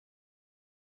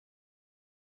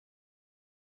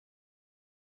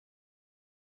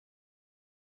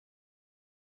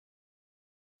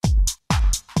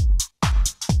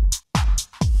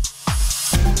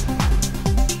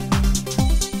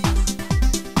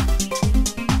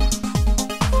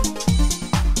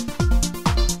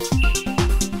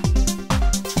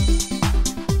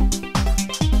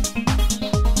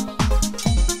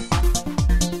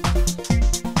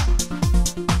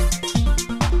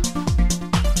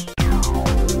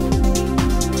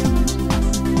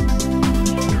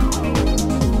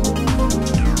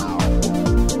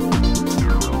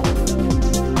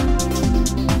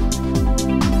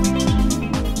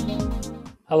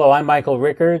Hello, I'm Michael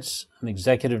Riccards. I'm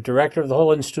Executive Director of the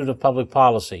Whole Institute of Public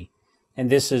Policy, and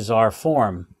this is our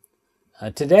forum.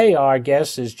 Today our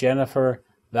guest is Jennifer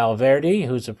Valverde,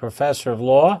 who's a professor of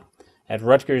law at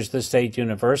Rutgers, the State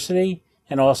University,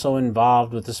 and also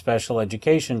involved with the Special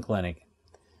Education Clinic.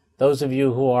 Those of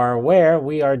you who are aware,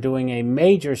 we are doing a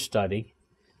major study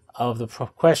of the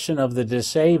question of the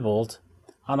disabled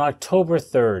on October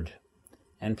 3rd.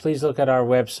 And please look at our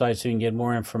website so you can get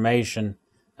more information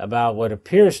about what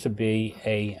appears to be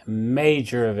a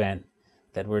major event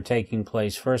that we're taking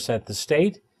place first at the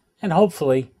state and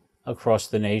hopefully across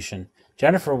the nation.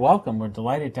 Jennifer, welcome. We're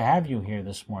delighted to have you here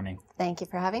this morning. Thank you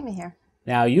for having me here.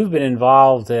 Now, you've been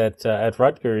involved at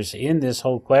Rutgers in this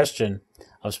whole question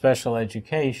of special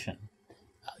education.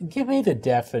 Give me the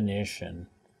definition,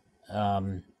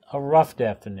 a rough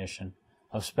definition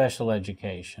of special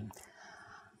education.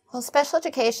 Well, special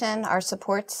education are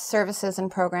support services and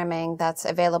programming that's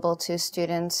available to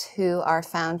students who are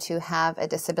found to have a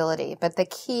disability. But the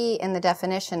key in the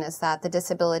definition is that the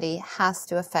disability has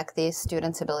to affect the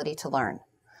student's ability to learn.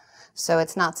 So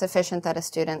it's not sufficient that a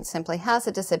student simply has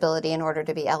a disability in order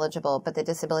to be eligible, but the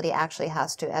disability actually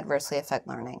has to adversely affect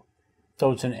learning.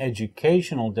 So it's an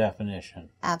educational definition.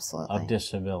 Absolutely. Of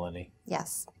disability.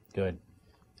 Yes. Good.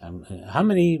 How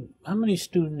many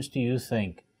students do you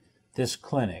think this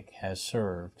clinic has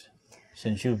served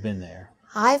since you've been there?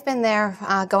 I've been there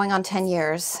going on 10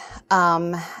 years,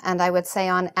 and I would say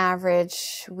on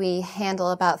average we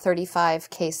handle about 35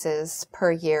 cases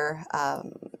per year.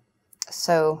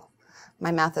 So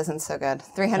my math isn't so good.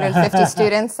 350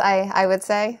 students, I would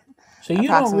say. So you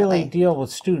don't really deal with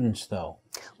students, though.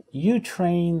 You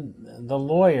train the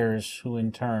lawyers who,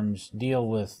 in turn, deal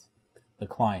with the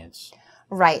clients.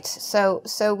 Right.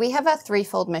 So we have a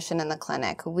threefold mission in the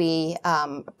clinic. We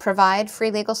provide free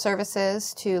legal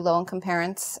services to low-income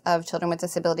parents of children with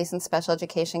disabilities in special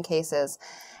education cases.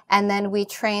 And then we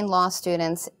train law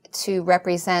students to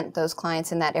represent those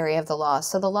clients in that area of the law.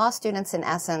 So the law students, in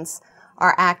essence,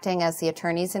 are acting as the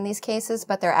attorneys in these cases,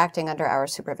 but they're acting under our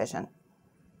supervision.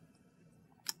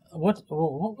 What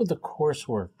would the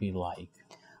coursework be like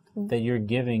that you're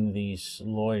giving these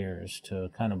lawyers to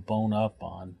kind of bone up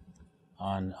on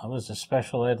was it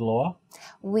special ed law?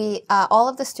 We all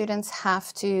of the students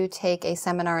have to take a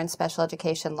seminar in special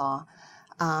education law.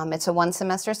 It's a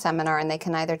one-semester seminar, and they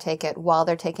can either take it while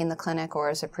they're taking the clinic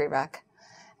or as a prereq.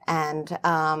 And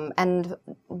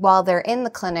while they're in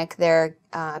the clinic, they're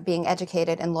being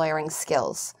educated in lawyering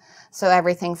skills. So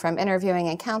everything from interviewing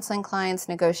and counseling clients,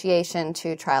 negotiation,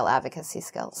 to trial advocacy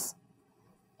skills.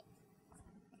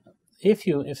 If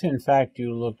in fact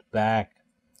you looked back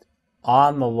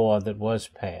on the law that was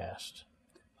passed,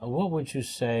 what would you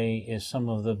say is some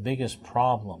of the biggest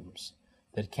problems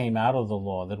that came out of the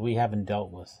law that we haven't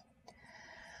dealt with?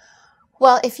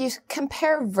 Well, if you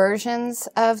compare versions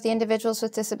of the Individuals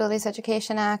with Disabilities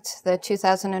Education Act, the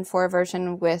 2004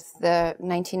 version with the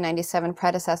 1997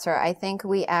 predecessor, I think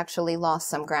we actually lost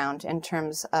some ground in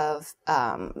terms of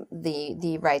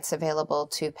the rights available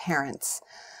to parents.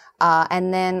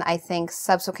 And then I think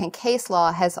subsequent case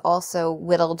law has also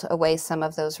whittled away some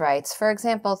of those rights. For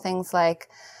example, things like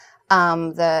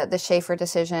the Schaefer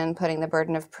decision, putting the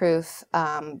burden of proof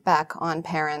back on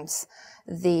parents,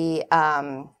 the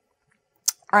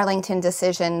Arlington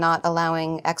decision not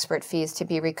allowing expert fees to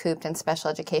be recouped in special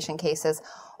education cases.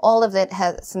 All of it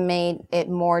has made it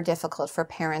more difficult for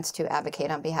parents to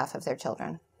advocate on behalf of their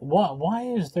children. Why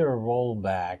is there a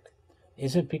rollback?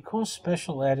 Is it because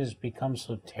special ed has become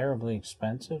so terribly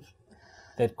expensive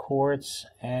that courts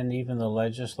and even the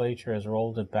legislature has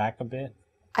rolled it back a bit?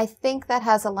 I think that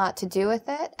has a lot to do with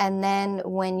it. And then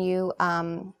when you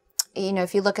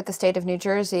if you look at the state of New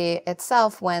Jersey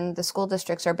itself, when the school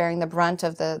districts are bearing the brunt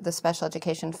of the special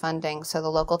education funding, so the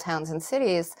local towns and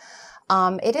cities,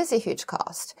 it is a huge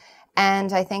cost.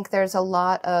 And I think there's a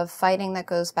lot of fighting that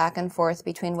goes back and forth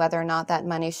between whether or not that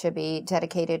money should be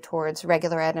dedicated towards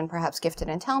regular ed and perhaps gifted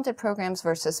and talented programs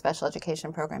versus special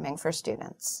education programming for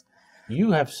students.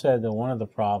 You have said that one of the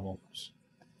problems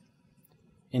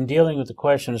in dealing with the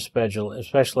question of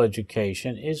special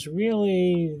education is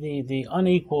really the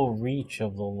unequal reach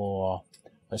of the law,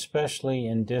 especially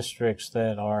in districts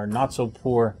that are not so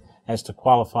poor as to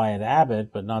qualify at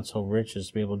Abbott, but not so rich as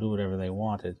to be able to do whatever they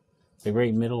wanted. The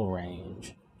great middle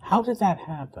range. How did that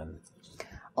happen?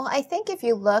 Well, I think if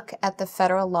you look at the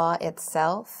federal law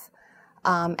itself,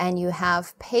 and you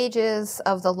have pages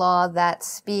of the law that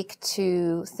speak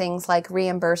to things like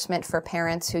reimbursement for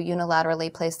parents who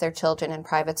unilaterally place their children in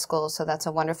private schools. So that's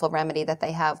a wonderful remedy that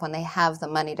they have when they have the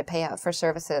money to pay out for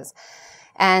services.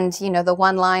 And, the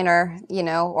one-liner,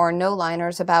 or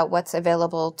no-liners about what's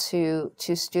available to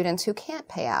students who can't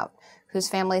pay out, whose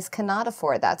families cannot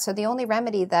afford that. So the only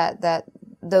remedy that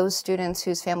those students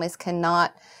whose families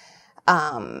cannot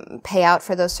pay out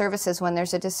for those services when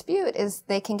there's a dispute is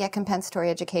they can get compensatory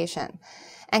education.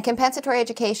 And compensatory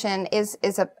education is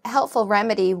a helpful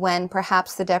remedy when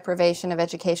perhaps the deprivation of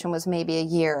education was maybe a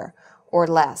year or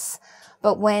less.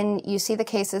 But when you see the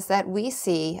cases that we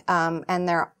see, and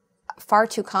they're far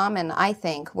too common, I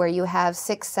think, where you have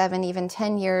 6, 7, even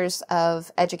 10 years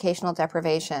of educational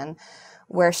deprivation,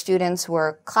 where students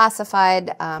were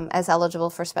classified as eligible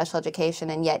for special education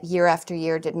and yet year after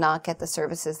year did not get the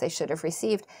services they should have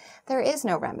received, there is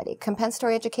no remedy.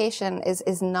 Compensatory education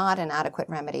is not an adequate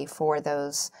remedy for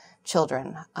those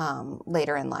children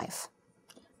later in life.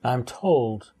 I'm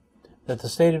told that the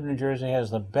state of New Jersey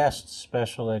has the best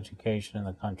special education in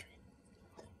the country,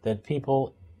 that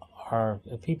people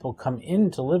come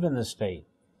in to live in the state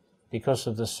because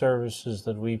of the services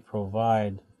that we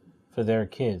provide for their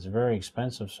kids, very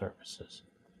expensive services.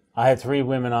 I had 3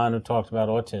 women on who talked about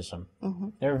autism.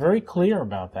 Mm-hmm. They were very clear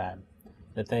about that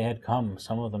they had come,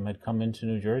 some of them had come into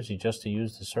New Jersey just to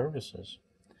use the services.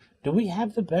 Do we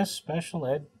have the best special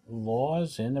ed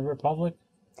laws in the Republic?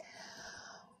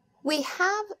 We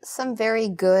have some very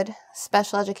good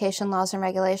special education laws and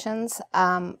regulations.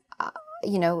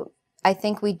 I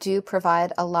think we do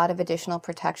provide a lot of additional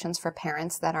protections for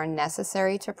parents that are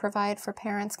necessary to provide for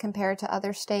parents compared to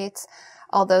other states,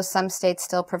 although some states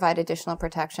still provide additional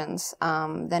protections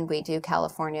than we do.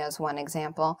 California is one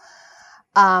example.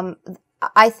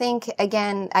 I think,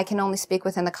 again, I can only speak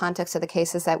within the context of the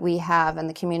cases that we have and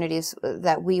the communities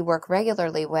that we work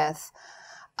regularly with.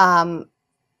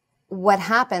 What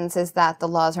happens is that the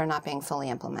laws are not being fully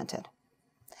implemented.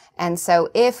 And so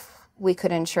if we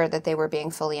could ensure that they were being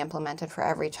fully implemented for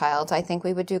every child, I think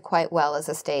we would do quite well as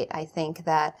a state. I think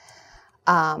that,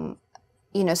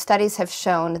 studies have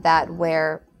shown that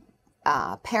where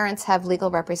parents have legal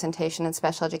representation in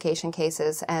special education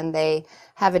cases and they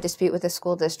have a dispute with the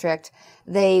school district,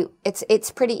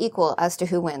 it's pretty equal as to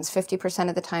who wins. 50%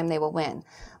 of the time they will win.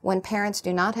 When parents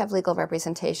do not have legal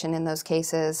representation in those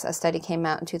cases, a study came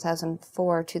out in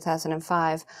 2004,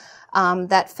 2005,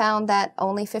 that found that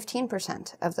only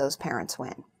 15% of those parents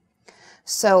win.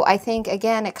 So I think,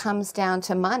 again, it comes down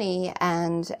to money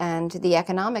and the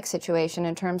economic situation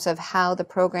in terms of how the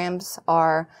programs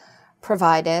are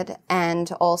provided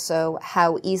and also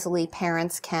how easily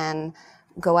parents can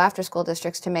go after school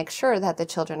districts to make sure that the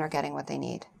children are getting what they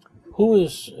need. Who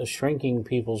is shrinking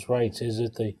people's rights? Is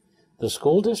it the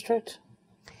school district?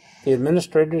 The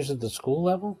administrators at the school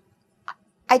level?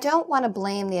 I don't want to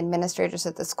blame the administrators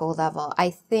at the school level.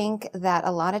 I think that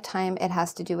a lot of time it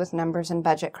has to do with numbers and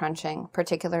budget crunching,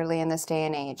 particularly in this day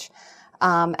and age.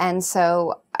 And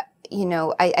so,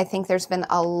 I think there's been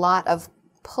a lot of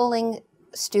pulling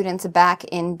students back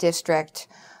in district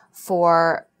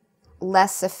for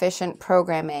less sufficient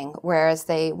programming, whereas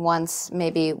they once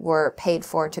maybe were paid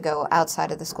for to go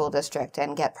outside of the school district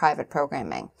and get private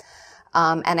programming.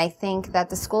 And I think that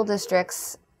the school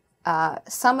districts,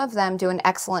 some of them do an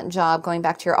excellent job, going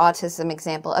back to your autism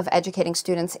example, of educating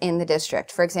students in the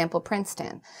district. For example,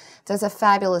 Princeton does a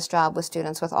fabulous job with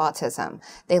students with autism.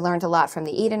 They learned a lot from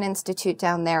the Eden Institute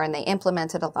down there, and they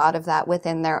implemented a lot of that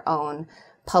within their own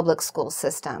public school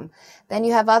system. Then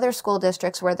you have other school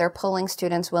districts where they're pulling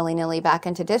students willy-nilly back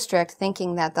into district,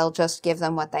 thinking that they'll just give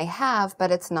them what they have,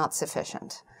 but it's not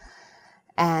sufficient.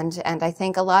 And I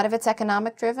think a lot of it's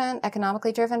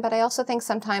economically driven, but I also think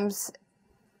sometimes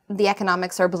the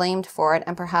economics are blamed for it,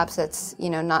 and perhaps it's,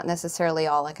 not necessarily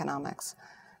all economics.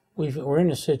 We're in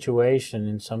a situation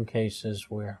in some cases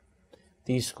where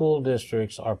these school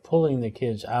districts are pulling the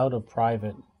kids out of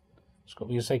private school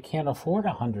because they can't afford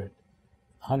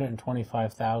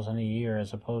 $125,000 a year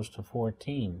as opposed to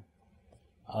 14.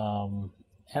 And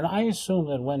I assume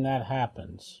that when that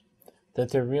happens,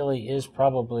 that there really is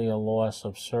probably a loss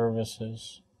of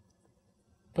services.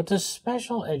 But does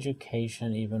special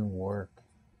education even work?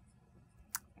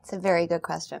 It's a very good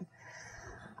question.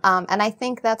 And I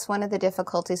think that's one of the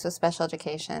difficulties with special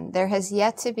education. There has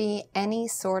yet to be any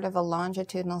sort of a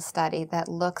longitudinal study that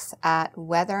looks at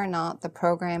whether or not the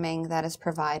programming that is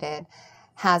provided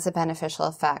has a beneficial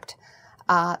effect.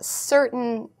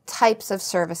 Certain types of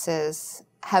services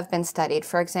have been studied.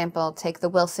 For example, take the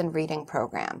Wilson Reading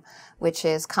Program, which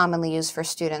is commonly used for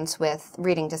students with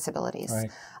reading disabilities.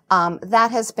 Right. That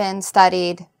has been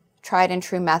studied, tried and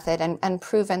true method, and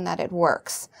proven that it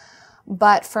works.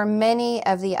 But for many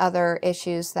of the other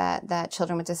issues that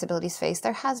children with disabilities face,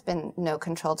 there has been no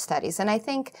controlled studies. And I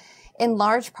think in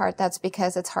large part, that's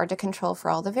because it's hard to control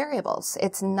for all the variables.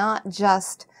 It's not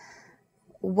just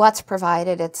what's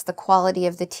provided, it's the quality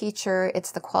of the teacher,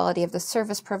 it's the quality of the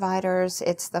service providers,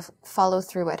 it's the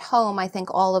follow-through at home. I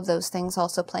think all of those things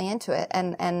also play into it,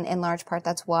 and in large part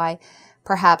that's why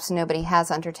perhaps nobody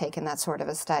has undertaken that sort of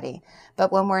a study.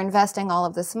 But when we're investing all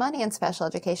of this money in special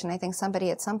education, I think somebody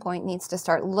at some point needs to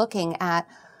start looking at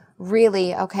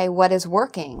really, okay, what is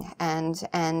working, and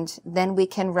then we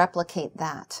can replicate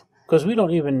that. Because we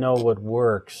don't even know what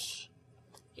works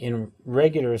in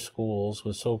regular schools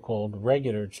with so-called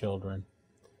regular children,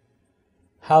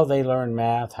 how they learn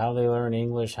math, how they learn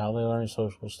English, how they learn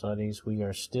social studies. We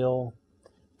are still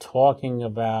talking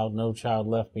about No Child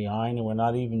Left Behind, and we're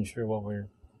not even sure what we're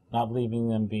not leaving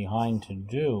them behind to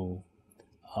do.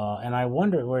 And I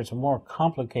wonder where it's more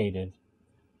complicated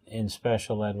in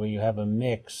special ed, where you have a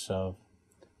mix of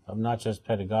not just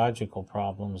pedagogical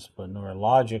problems, but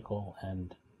neurological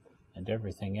and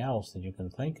everything else that you can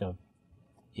think of.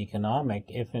 Economic,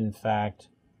 if in fact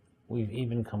we've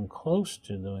even come close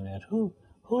to doing that.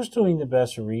 Who's doing the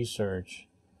best research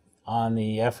on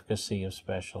the efficacy of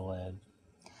special ed?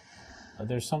 Are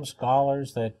there some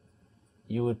scholars that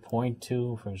you would point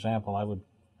to? For example, I would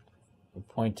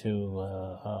point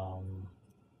to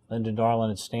Linda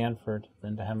Darlin at Stanford,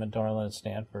 Linda Hammond Darlin at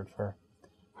Stanford, for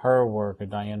her work, or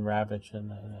Diane Ravitch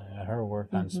and her work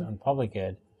on public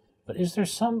ed. But is there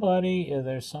somebody,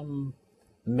 some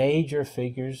major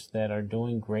figures that are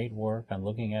doing great work on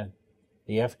looking at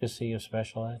the efficacy of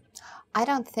special ed? I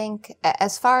don't think,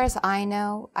 as far as I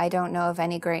know, I don't know of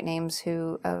any great names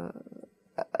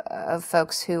of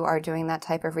folks who are doing that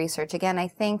type of research. Again, I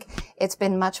think it's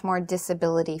been much more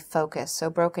disability focused, so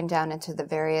broken down into the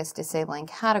various disabling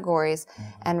categories.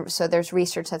 And so there's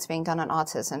research that's being done on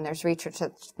autism, there's research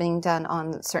that's being done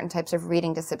on certain types of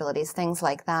reading disabilities, things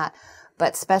like that.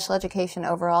 But special education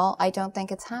overall, I don't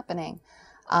think it's happening.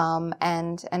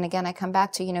 And again, I come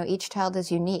back to, each child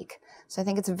is unique. So I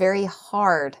think it's very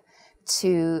hard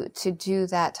to do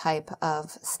that type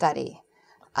of study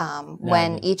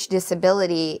when each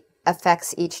disability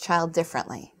affects each child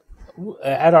differently.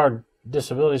 At our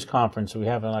disabilities conference we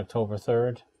have on October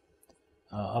 3rd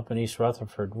up in East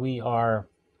Rutherford, we are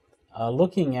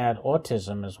looking at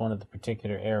autism as one of the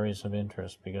particular areas of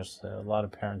interest, because a lot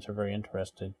of parents are very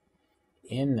interested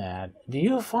in that. Do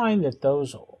you find that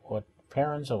those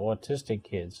parents of autistic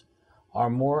kids are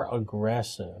more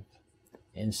aggressive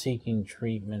in seeking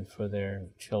treatment for their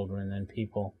children than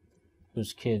people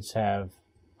whose kids have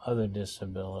other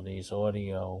disabilities,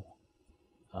 audio,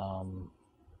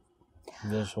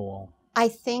 visual? I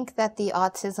think that the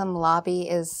autism lobby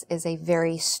is a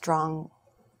very strong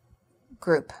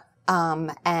group.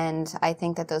 And I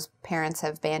think that those parents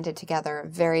have banded together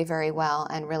very, very well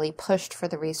and really pushed for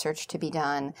the research to be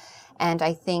done. And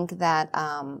I think that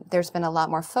there's been a lot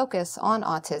more focus on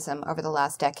autism over the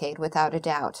last decade, without a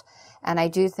doubt. And I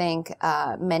do think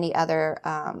many other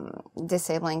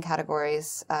disabling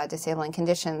categories, disabling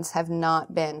conditions have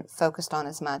not been focused on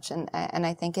as much. And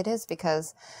I think it is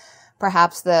because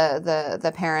perhaps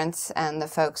the parents and the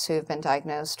folks who've been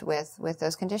diagnosed with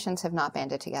those conditions have not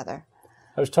banded together.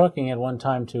 I was talking at one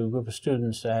time to a group of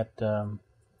students at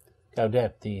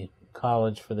Gaudet, the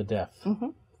College for the Deaf.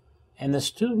 And the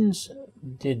students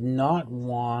did not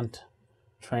want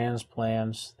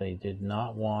transplants. They did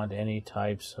not want any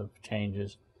types of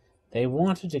changes. They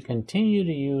wanted to continue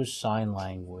to use sign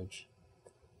language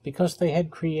because they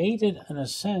had created, in a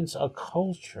sense, a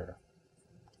culture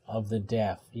of the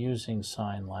deaf using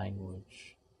sign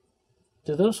language.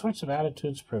 Do those sorts of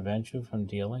attitudes prevent you from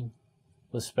dealing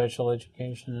with special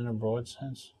education in a broad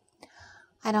sense?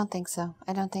 I don't think so.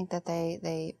 I don't think that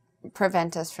they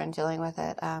prevent us from dealing with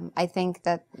it. I think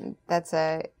that that's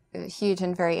a huge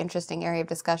and very interesting area of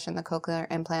discussion, the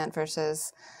cochlear implant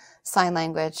versus sign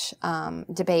language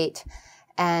debate.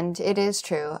 And it is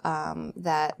true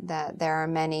that there are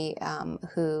many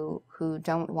who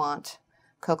don't want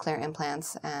cochlear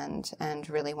implants and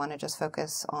really want to just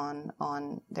focus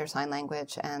on their sign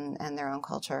language and their own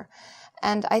culture.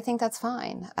 And I think that's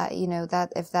fine.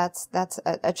 That if that's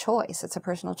a choice, it's a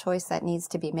personal choice that needs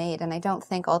to be made. And I don't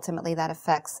think ultimately that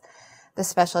affects the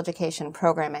special education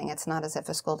programming. It's not as if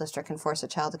a school district can force a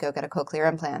child to go get a cochlear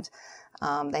implant.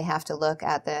 They have to look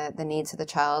at the needs of the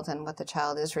child and what the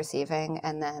child is receiving,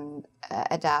 and then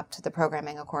adapt the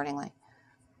programming accordingly.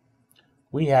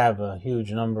 We have a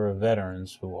huge number of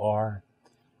veterans who are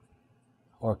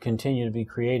or continue to be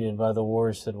created by the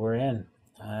wars that we're in.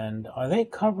 And are they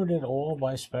covered at all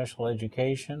by special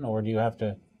education, or do you have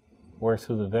to work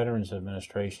through the Veterans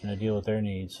Administration to deal with their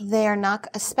needs? They are not.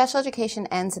 Special education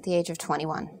ends at the age of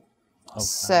 21. Okay.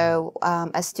 So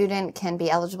a student can be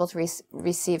eligible to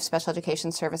receive special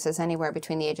education services anywhere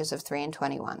between the ages of 3 and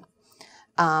 21.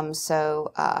 Upon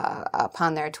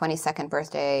their 22nd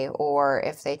birthday, or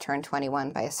if they turn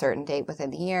 21 by a certain date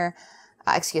within the year,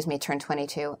 turn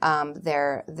 22,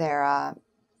 their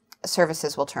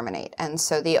services will terminate. And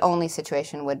so the only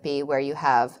situation would be where you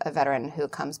have a veteran who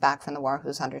comes back from the war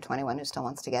who's under 21 who still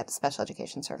wants to get special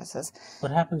education services.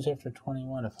 What happens after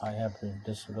 21 if I have a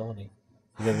disability?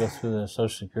 You got to go through the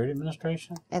Social Security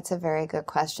Administration? It's a very good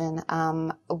question.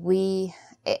 And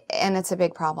it's a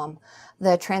big problem.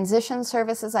 The transition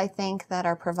services, I think, that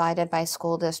are provided by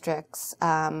school districts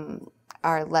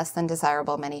are less than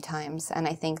desirable many times. And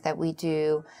I think that we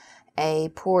do a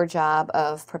poor job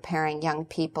of preparing young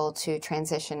people to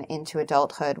transition into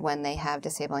adulthood when they have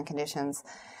disabling conditions.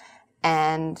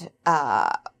 And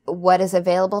what is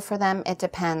available for them, it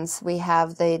depends. We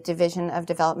have the Division of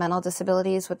Developmental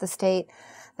Disabilities with the state.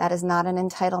 That is not an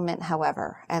entitlement,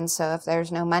 however. And so if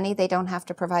there's no money, they don't have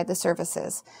to provide the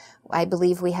services. I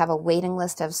believe we have a waiting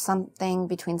list of something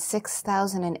between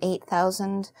 6,000 and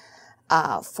 8,000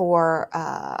 for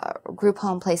group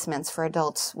home placements for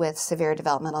adults with severe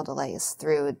developmental delays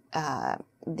through the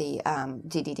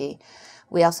DDD.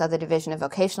 We also have the Division of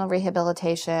Vocational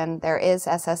Rehabilitation. There is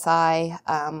SSI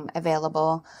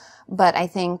available, but I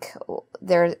think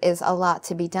there is a lot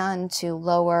to be done to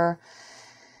lower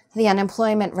the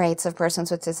unemployment rates of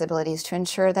persons with disabilities, to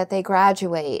ensure that they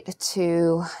graduate,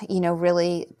 to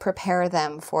really prepare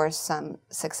them for some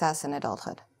success in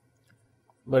adulthood.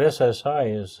 But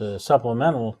SSI is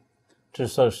supplemental to the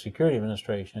Social Security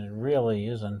Administration. It really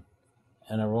isn't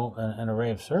an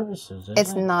array of services, is it?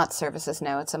 It's not services,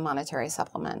 no. It's a monetary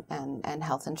supplement and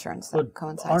health insurance that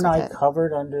coincides with it. Aren't I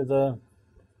covered under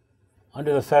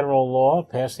the federal law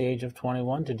past the age of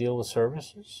 21 to deal with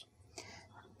services?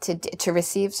 To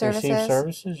receive services? Receive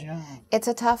services, yeah. It's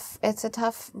a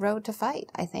tough road to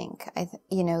fight, I think. I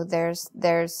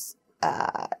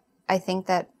think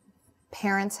that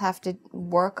parents have to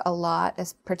work a lot,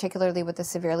 particularly with the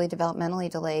severely developmentally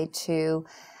delayed, to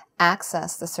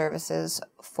access the services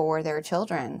for their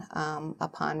children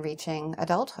upon reaching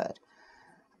adulthood.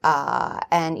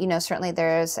 And certainly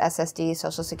there's SSD,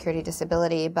 Social Security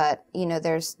Disability, but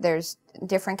there's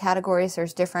different categories.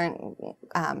 There's different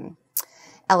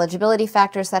eligibility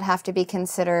factors that have to be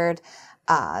considered.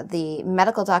 The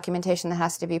medical documentation that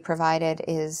has to be provided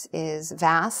is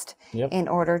vast. Yep. In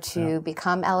order to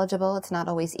become eligible. It's not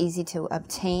always easy to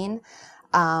obtain.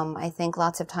 I think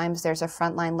lots of times there's a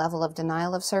frontline level of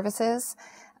denial of services,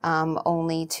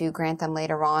 only to grant them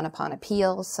later on upon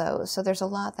appeal. So there's a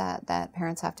lot that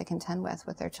parents have to contend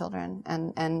with their children,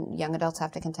 and young adults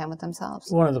have to contend with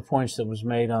themselves. One of the points that was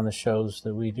made on the shows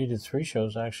that we did 3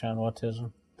 shows actually on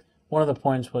autism. One of the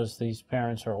points was these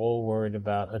parents are all worried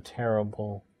about a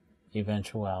terrible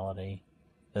eventuality,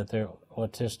 that their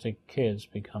autistic kids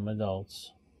become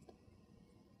adults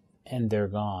and they're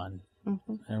gone.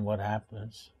 Mm-hmm. And what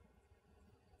happens?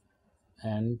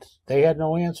 And they had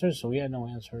no answers, so we had no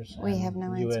answers. We have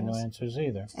no answers. You had no answers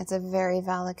either. It's a very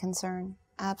valid concern.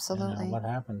 Absolutely. And, what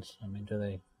happens? I mean, do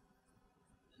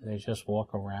they just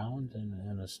walk around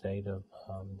in a state of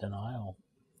denial?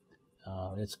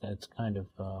 It's kind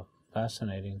of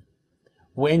fascinating.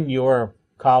 When your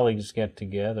colleagues get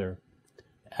together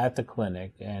at the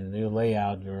clinic and you lay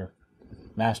out your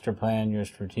master plan, your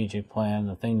strategic plan,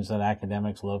 the things that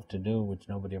academics love to do, which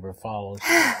nobody ever follows.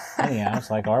 Anyhow, it's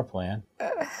like our plan.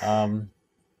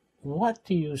 What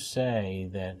do you say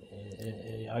that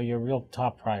are your real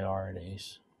top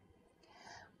priorities?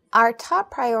 Our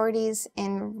top priorities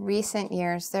in recent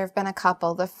years, there have been a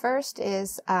couple. The first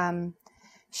is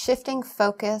shifting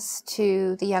focus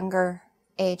to the younger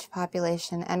age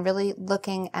population and really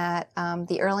looking at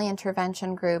the early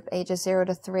intervention group, ages 0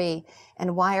 to 3,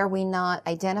 and why are we not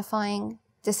identifying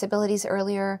disabilities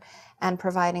earlier and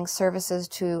providing services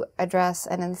to address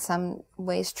and in some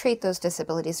ways treat those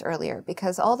disabilities earlier.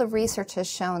 Because all the research has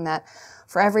shown that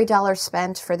for every dollar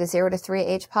spent for the 0 to 3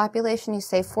 age population, you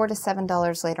save $4 to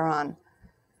 $7 later on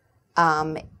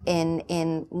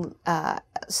in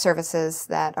services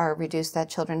that are reduced that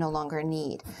children no longer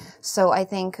need. So I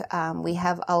think we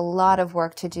have a lot of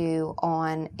work to do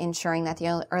on ensuring that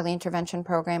the early intervention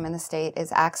program in the state is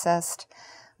accessed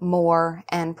more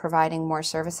and providing more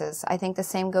services. I think the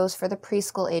same goes for the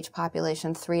preschool age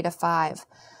population, 3 to 5.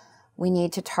 We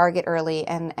need to target early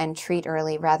and treat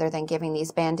early rather than giving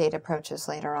these Band-Aid approaches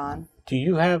later on. Do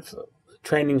you have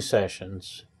training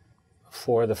sessions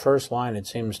for the first line, it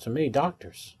seems to me,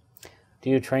 doctors? Do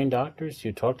you train doctors? Do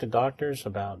you talk to doctors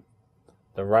about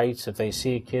the rights if they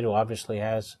see a kid who obviously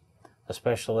has a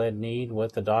special ed need,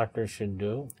 what the doctor should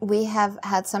do? We have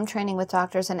had some training with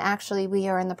doctors, and actually we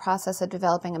are in the process of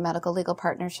developing a medical legal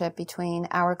partnership between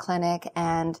our clinic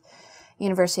and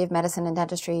University of Medicine and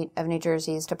Dentistry of New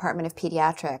Jersey's Department of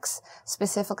Pediatrics,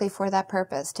 specifically for that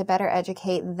purpose, to better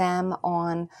educate them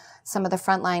on some of the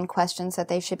frontline questions that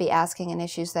they should be asking and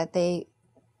issues that they,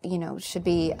 should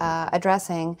be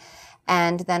addressing,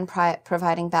 and then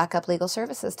providing backup legal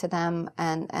services to them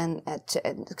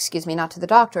excuse me, not to the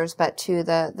doctors, but to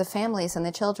the families and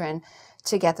the children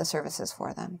to get the services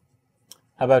for them.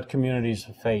 How about communities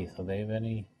of faith? Are they have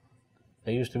any?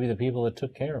 They used to be the people that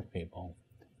took care of people.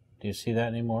 Do you see that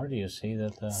anymore? Do you see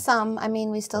that? Some. I mean,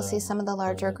 we still see some of the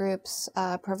larger groups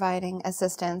providing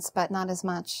assistance, but not as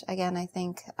much. Again, I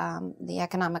think the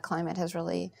economic climate has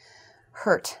really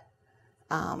hurt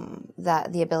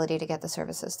the ability to get the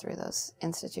services through those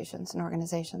institutions and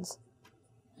organizations.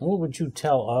 What would you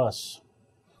tell us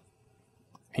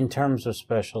in terms of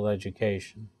special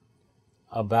education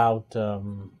about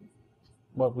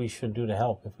what we should do to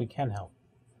help, if we can help?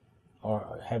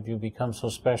 Or have you become so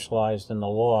specialized in the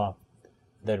law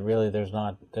that really there's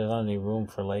not any room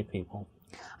for lay people?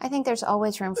 I think there's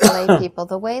always room for lay people.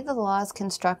 The way the law is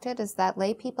constructed is that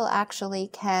lay people actually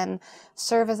can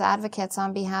serve as advocates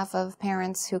on behalf of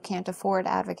parents who can't afford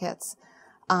advocates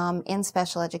in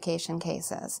special education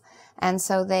cases. And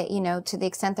so they, to the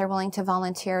extent they're willing to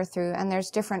volunteer through, and there's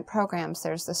different programs.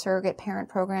 There's the surrogate parent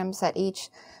programs that each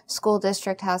school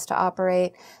district has to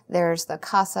operate. There's the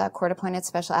CASA, court-appointed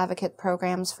special advocate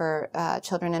programs for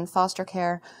children in foster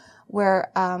care,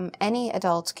 where any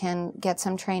adult can get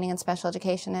some training in special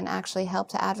education and actually help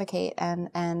to advocate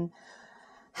and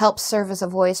help serve as a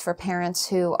voice for parents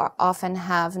who often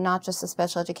have not just the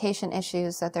special education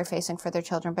issues that they're facing for their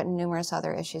children, but numerous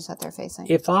other issues that they're facing.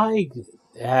 If I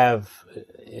have,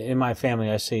 in my family,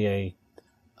 I see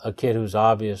a kid who's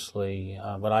obviously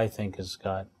what I think has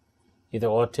got either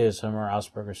autism or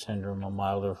Asperger's syndrome, a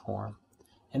milder form,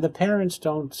 and the parents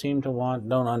don't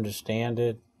understand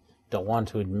it, don't want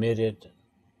to admit it,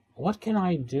 what can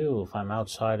I do if I'm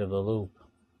outside of the loop?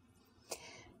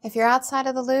 If you're outside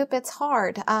of the loop, it's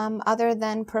hard, other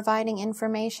than providing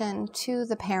information to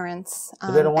the parents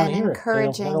But they don't want and to hear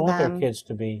encouraging it. They don't want them. their kids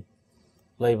to be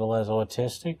labeled as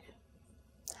autistic.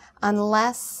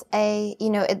 Unless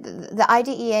the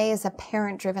IDEA is a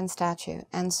parent-driven statute,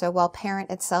 and so while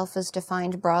parent itself is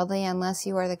defined broadly, unless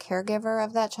you are the caregiver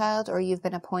of that child or you've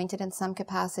been appointed in some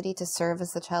capacity to serve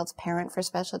as the child's parent for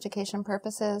special education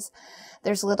purposes,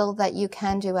 there's little that you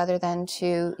can do other than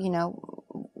to,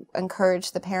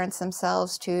 encourage the parents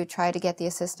themselves to try to get the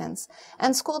assistance.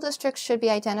 And school districts should be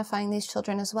identifying these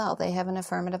children as well. They have an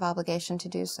affirmative obligation to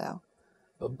do so.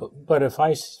 But if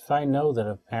I know that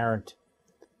a parent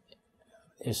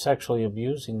is sexually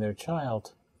abusing their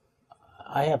child,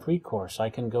 I have recourse. I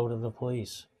can go to the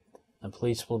police. The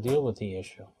police will deal with the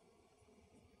issue.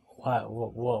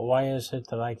 Why is it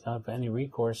that I don't have any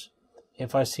recourse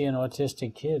if I see an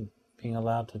autistic kid being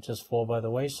allowed to just fall by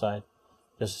the wayside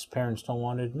because his parents don't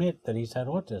want to admit that he's had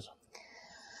autism?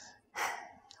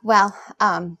 Well,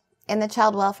 in the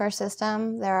child welfare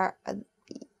system,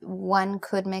 one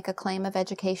could make a claim of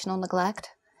educational neglect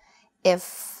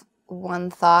if one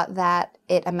thought that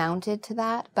it amounted to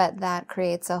that, but that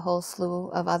creates a whole slew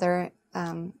of other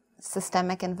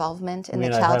systemic involvement in the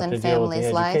child and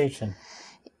family's life.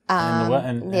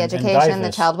 The education,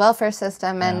 the child welfare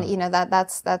system, and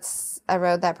that's a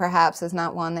road that perhaps is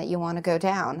not one that you want to go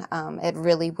down. It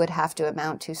really would have to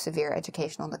amount to severe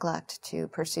educational neglect to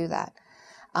pursue that.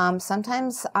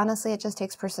 Sometimes, honestly, it just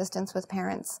takes persistence with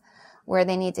parents, where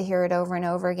they need to hear it over and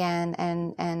over again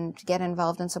and get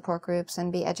involved in support groups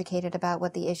and be educated about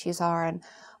what the issues are and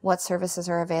what services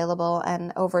are available.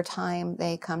 And over time,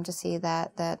 they come to see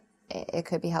that it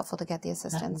could be helpful to get the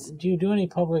assistance. Do you do any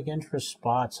public interest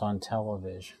spots on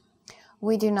television?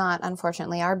 We do not,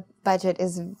 unfortunately. Our budget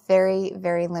is very,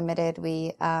 very limited.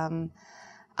 We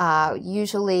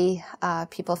usually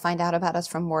people find out about us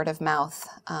from word of mouth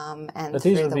and through the web. But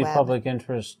these would be public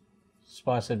interest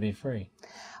spots that'd be free.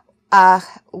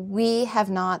 We have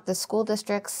not. The school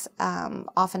districts,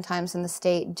 oftentimes in the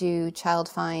state, do child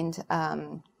find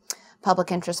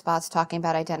public interest spots talking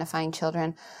about identifying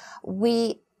children.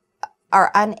 We are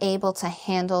unable to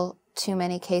handle too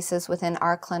many cases within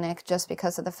our clinic just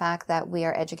because of the fact that we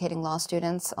are educating law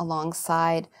students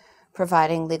alongside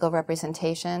providing legal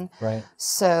representation. Right.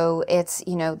 So it's,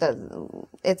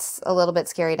 it's a little bit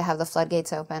scary to have the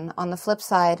floodgates open. On the flip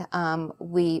side,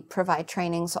 we provide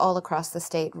trainings all across the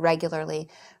state regularly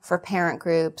for parent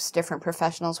groups, different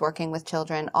professionals working with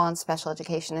children on special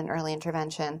education and early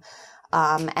intervention.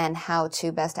 and how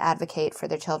to best advocate for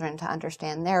their children to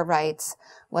understand their rights,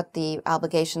 what the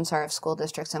obligations are of school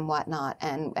districts and whatnot,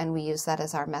 and we use that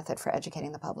as our method for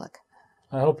educating the public.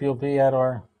 I hope you'll be at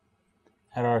our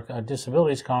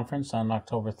disabilities conference on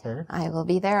October 3rd. I will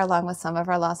be there along with some of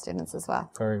our law students as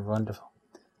well. Very wonderful.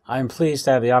 I'm pleased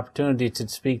to have the opportunity to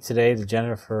speak today to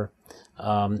Jennifer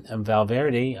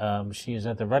Valverde. She is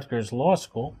at the Rutgers Law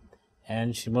School,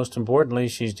 and most importantly,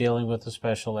 she's dealing with a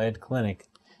special ed clinic.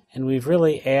 And we've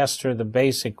really asked her the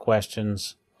basic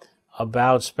questions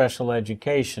about special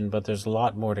education, but there's a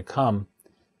lot more to come.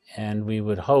 And we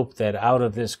would hope that out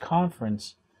of this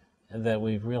conference that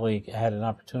we've really had an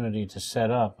opportunity to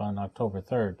set up on October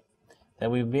 3rd,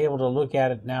 that we'd be able to look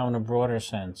at it now in a broader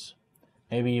sense,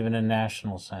 maybe even a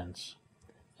national sense,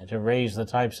 and to raise the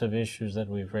types of issues that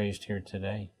we've raised here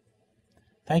today.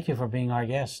 Thank you for being our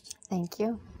guest. Thank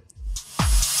you.